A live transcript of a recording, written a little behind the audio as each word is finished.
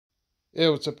Hey,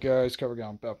 what's up guys? Cover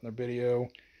Guy back in their video.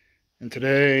 And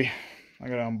today I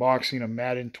got an unboxing of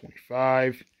Madden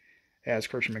 25. It has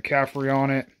Christian McCaffrey on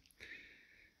it.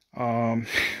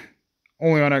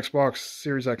 Only on Xbox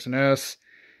Series X and S.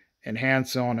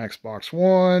 Enhanced on Xbox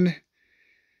One.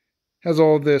 Has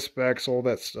all this specs, all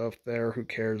that stuff there. Who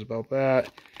cares about that?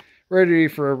 Ready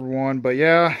for everyone. But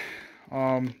yeah,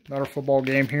 another football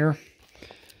game here.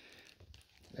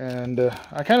 And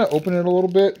I kind of opened it a little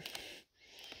bit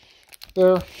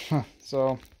there.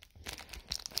 So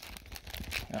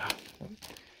yeah,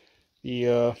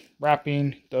 the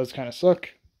wrapping does kind of suck.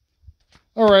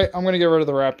 Alright, I'm going to get rid of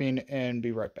the wrapping and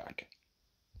be right back.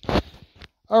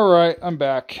 Alright, I'm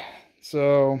back.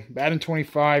 So, Madden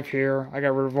 25 here. I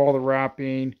got rid of all the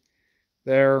wrapping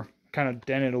there. Kind of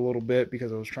dented a little bit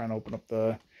because I was trying to open up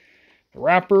the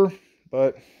wrapper.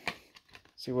 But,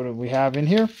 see what we have in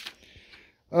here.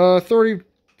 30%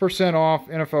 off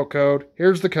NFL code.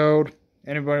 Here's the code.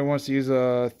 Anybody wants to use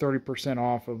a 30%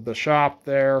 off of the shop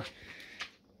there.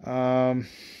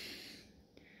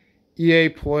 EA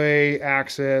Play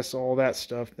Access, all that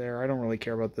stuff there. I don't really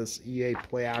care about this EA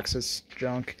Play Access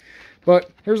junk.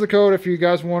 But here's the code if you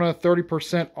guys want a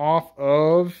 30% off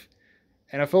of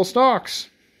NFL stocks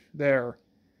there.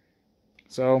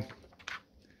 So,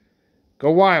 go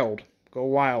wild. Go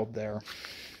wild there.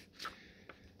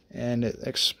 And it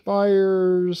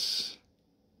expires...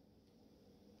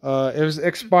 it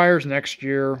expires next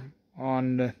year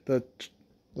on the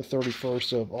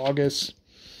 31st of August.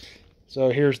 So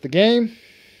here's the game.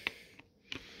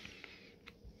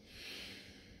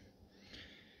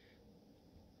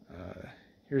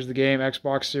 Here's the game,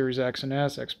 Xbox Series X and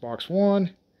S, Xbox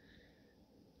One.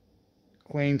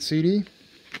 Clean CD.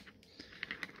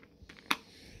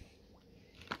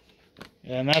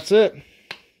 And that's it.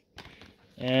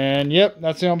 And yep,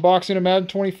 that's the unboxing of Madden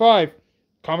 25.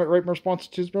 Comment, rate, and response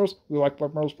to Tuesday Bros. We like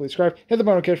Blood Bros. Please subscribe. Hit the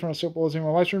bell notification for no simple as any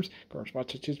more live streams. Comment,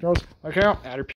 response to Tuesday Bros. Okay, out. Add your